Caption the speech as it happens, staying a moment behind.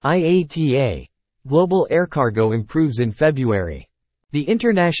IATA. Global air cargo improves in February. The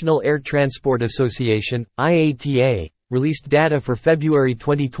International Air Transport Association, IATA, released data for February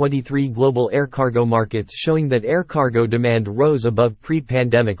 2023 global air cargo markets showing that air cargo demand rose above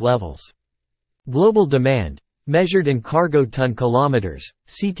pre-pandemic levels. Global demand, measured in cargo ton kilometers,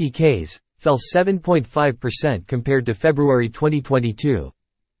 CTKs, fell 7.5% compared to February 2022,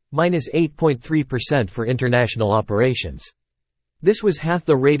 minus 8.3% for international operations. This was half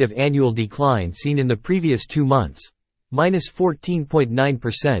the rate of annual decline seen in the previous 2 months, minus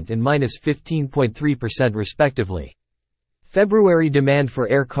 14.9% and minus 15.3% respectively. February demand for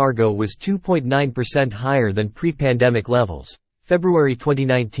air cargo was 2.9% higher than pre-pandemic levels, February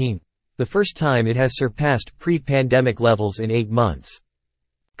 2019, the first time it has surpassed pre-pandemic levels in 8 months.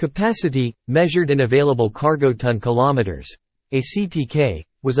 Capacity, measured in available cargo ton kilometers, ACTK,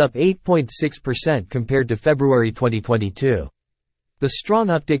 was up 8.6% compared to February 2022. The strong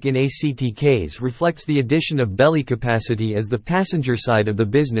uptick in ACTKs reflects the addition of belly capacity as the passenger side of the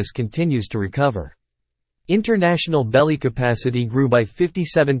business continues to recover. International belly capacity grew by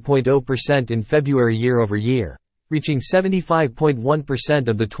 57.0% in February year-over-year, reaching 75.1%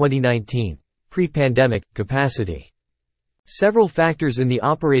 of the 2019 pre-pandemic capacity. Several factors in the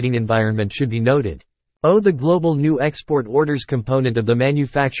operating environment should be noted. The global new export orders component of the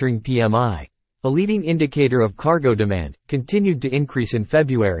manufacturing PMI, a leading indicator of cargo demand, continued to increase in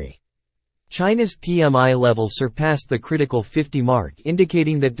February. China's PMI level surpassed the critical 50 mark,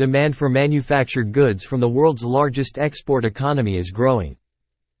 indicating that demand for manufactured goods from the world's largest export economy is growing.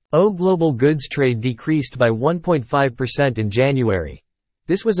 Global goods trade decreased by 1.5% in January.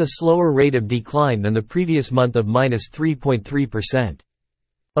 This was a slower rate of decline than the previous month of minus 3.3%.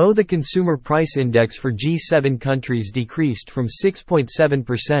 The consumer price index for G7 countries decreased from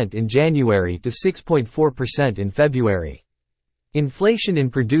 6.7% in January to 6.4% in February. Inflation in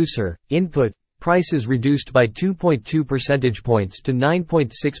producer, input, prices reduced by 2.2 percentage points to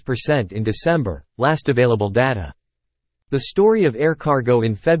 9.6% in December, last available data. The story of air cargo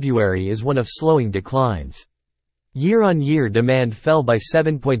in February is one of slowing declines. Year-on-year demand fell by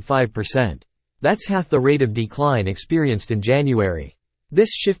 7.5%. That's half the rate of decline experienced in January.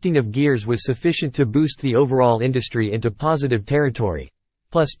 This shifting of gears was sufficient to boost the overall industry into positive territory,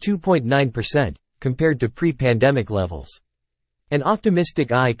 plus 2.9%, compared to pre-pandemic levels. An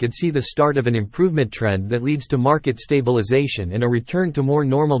optimistic eye could see the start of an improvement trend that leads to market stabilization and a return to more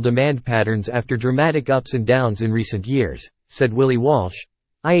normal demand patterns after dramatic ups and downs in recent years, said Willie Walsh,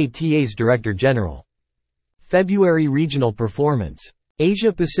 IATA's Director General. February regional performance.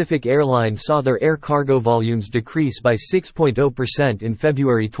 Asia-Pacific Airlines saw their air cargo volumes decrease by 6.0% in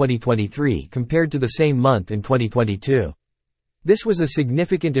February 2023 compared to the same month in 2022. This was a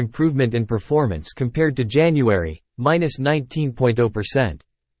significant improvement in performance compared to January, minus 19.0%.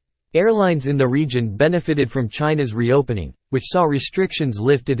 Airlines in the region benefited from China's reopening, which saw restrictions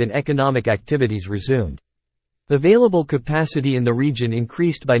lifted and economic activities resumed. Available capacity in the region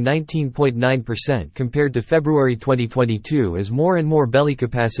increased by 19.9% compared to February 2022 as more and more belly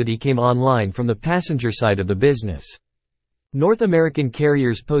capacity came online from the passenger side of the business. North American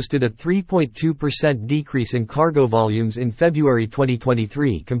carriers posted a 3.2% decrease in cargo volumes in February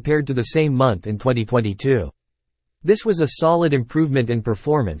 2023 compared to the same month in 2022. This was a solid improvement in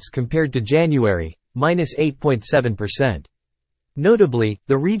performance compared to January, minus 8.7%. Notably,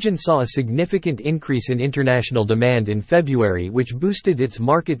 the region saw a significant increase in international demand in February, which boosted its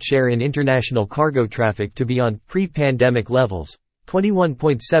market share in international cargo traffic to beyond pre-pandemic levels,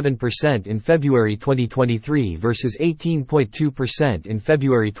 21.7% in February 2023 versus 18.2% in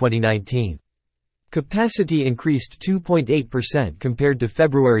February 2019. Capacity increased 2.8% compared to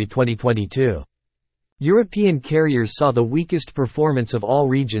February 2022. European carriers saw the weakest performance of all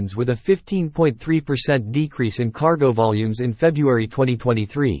regions with a 15.3% decrease in cargo volumes in February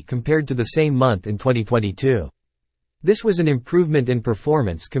 2023 compared to the same month in 2022. This was an improvement in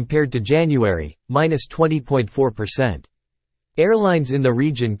performance compared to January, minus 20.4%. Airlines in the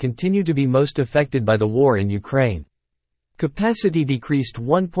region continue to be most affected by the war in Ukraine. Capacity decreased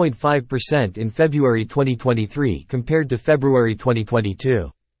 1.5% in February 2023 compared to February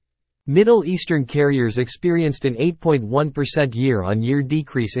 2022. Middle Eastern carriers experienced an 8.1% year-on-year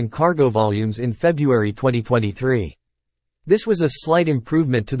decrease in cargo volumes in February 2023. This was a slight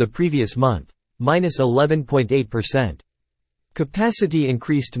improvement to the previous month, minus 11.8%. Capacity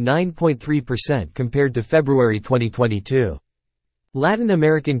increased 9.3% compared to February 2022. Latin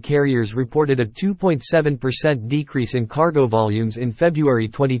American carriers reported a 2.7% decrease in cargo volumes in February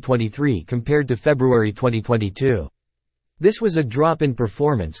 2023 compared to February 2022. This was a drop in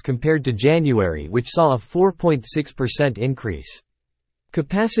performance compared to January, which saw a 4.6% increase.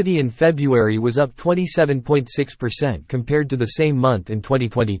 Capacity in February was up 27.6% compared to the same month in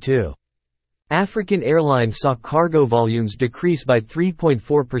 2022. African Airlines saw cargo volumes decrease by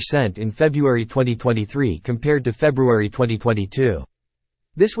 3.4% in February 2023 compared to February 2022.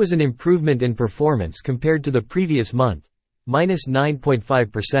 This was an improvement in performance compared to the previous month,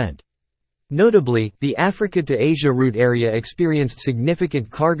 -9.5%. Notably, the Africa to Asia route area experienced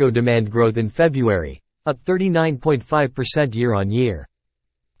significant cargo demand growth in February, up 39.5% year-on-year.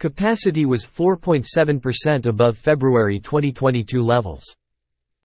 Capacity was 4.7% above February 2022 levels.